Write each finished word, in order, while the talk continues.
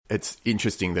it's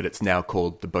interesting that it's now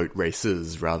called the boat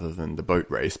races rather than the boat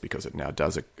race, because it now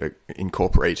does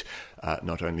incorporate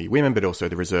not only women but also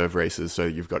the reserve races. So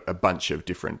you've got a bunch of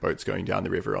different boats going down the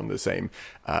river on the same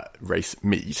race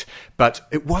meet. But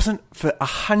it wasn't for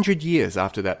 100 years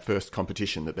after that first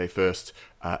competition that they first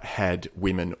had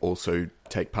women also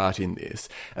take part in this.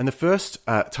 And the first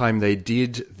time they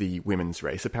did the women's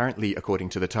race, apparently, according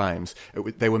to the Times,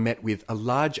 they were met with a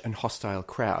large and hostile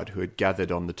crowd who had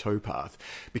gathered on the towpath,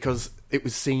 because it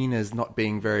was seen as not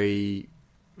being very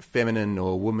feminine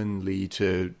or womanly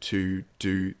to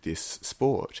do this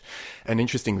sport. And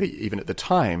interestingly, even at the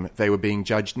time, they were being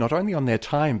judged not only on their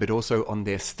time but also on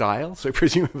their style. So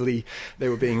presumably they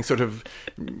were being sort of,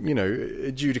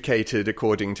 adjudicated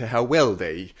according to how well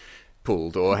they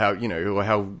pulled or how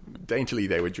daintily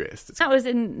they were dressed. That was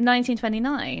in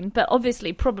 1929, but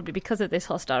obviously, probably because of this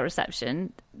hostile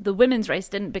reception, the women's race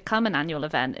didn't become an annual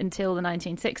event until the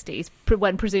 1960s,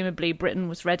 when presumably Britain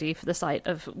was ready for the sight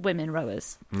of women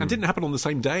rowers. And didn't happen on the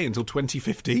same day until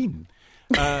 2015,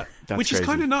 which is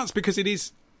kind of nuts, because it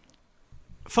is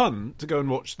fun to go and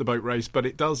watch the boat race, but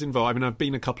it does involve... I mean, I've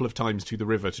been a couple of times to the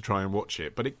river to try and watch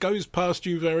it, but it goes past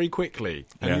you very quickly,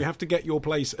 and you have to get your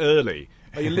place early.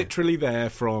 You're literally there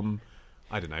from,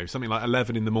 I don't know, something like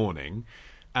 11 in the morning,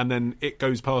 and then it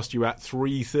goes past you at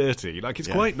 3:30. Like, it's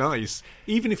quite nice.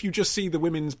 Even if you just see the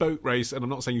women's boat race, and I'm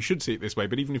not saying you should see it this way,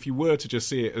 but even if you were to just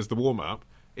see it as the warm-up,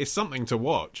 it's something to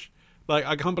watch. Like,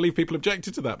 I can't believe people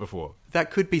objected to that before. That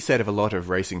could be said of a lot of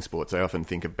racing sports. I often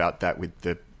think about that with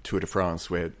the Tour de France,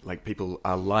 where like people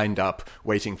are lined up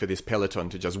waiting for this peloton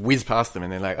to just whiz past them,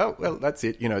 and they're like, oh, well, that's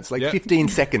it. It's like 15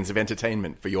 seconds of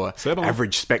entertainment for your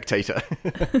average spectator.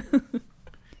 Do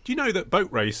you know that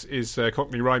boat race is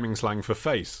Cockney rhyming slang for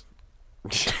face?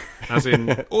 As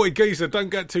in, oi geezer,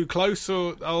 don't get too close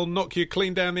or I'll knock you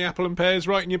clean down the apple and pears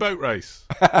right in your boat race.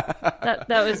 That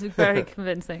was very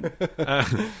convincing. I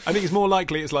think it's more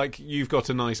likely it's like, you've got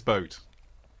a nice boat.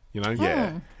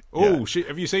 Yeah. Oh,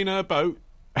 have you seen her boat?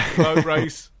 Boat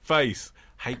race, face.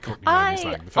 Hate Cockney rhyming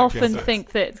slang.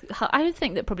 I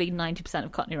think that probably 90%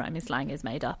 of Cockney rhyming slang is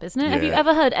made up, isn't it? Yeah. Have you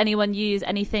ever heard anyone use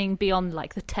anything beyond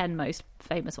like the 10 most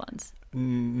famous ones?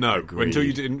 No. Agreed. Until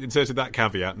you inserted that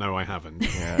caveat, no, I haven't.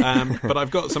 Yeah. But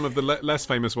I've got some of the less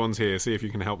famous ones here. See if you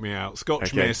can help me out.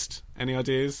 Scotch mist. Any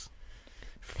ideas?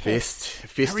 Fist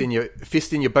in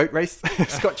your boat race.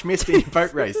 Scotch mist in your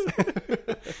boat race.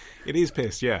 It is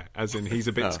pissed, yeah. As in, he's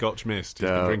a bit Scotch mist. He's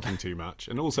been drinking too much,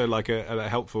 and also like a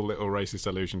helpful little racist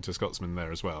allusion to Scotsman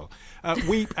there as well.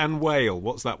 Weep and wail.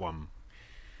 What's that one?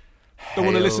 Don't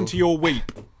want to listen to your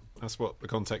weep. That's what the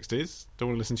context is. Don't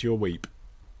want to listen to your weep.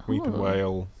 Weep and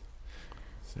wail.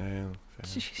 Sail.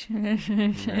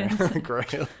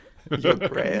 Grail. Your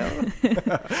grail.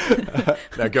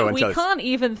 Now go on, we tell us. can't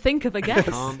even think of a guess.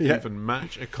 Can't even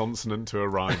match a consonant to a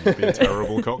rhyme. It'd be a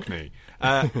terrible Cockney.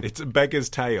 It's a beggar's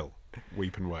tale.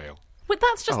 Weep and wail. But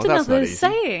that's just that's another not easy.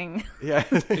 saying. Yeah.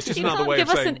 It's just You another can't way give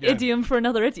of us saying an idiom for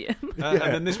another idiom. And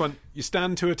then this one, you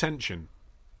stand to attention.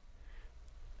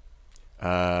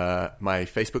 My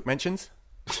Facebook mentions.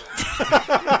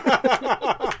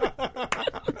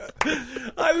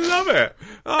 I love it.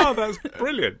 Oh, that's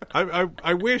brilliant.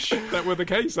 I wish that were the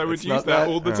case. I would use that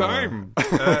all the time.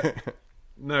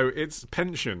 No, it's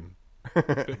pension.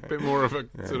 Bit more of a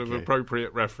sort of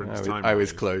appropriate reference. I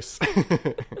was close.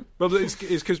 Well, it's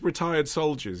because retired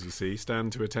soldiers, you see,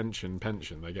 stand to attention,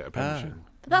 pension. They get a pension.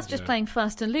 But that's just playing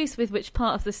fast and loose with which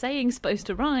part of the saying's supposed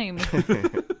to rhyme.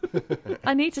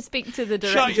 I need to speak to the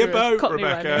director Shut your boat, of Cockney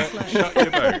Rebecca. rhyming slang. Shut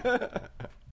your boat.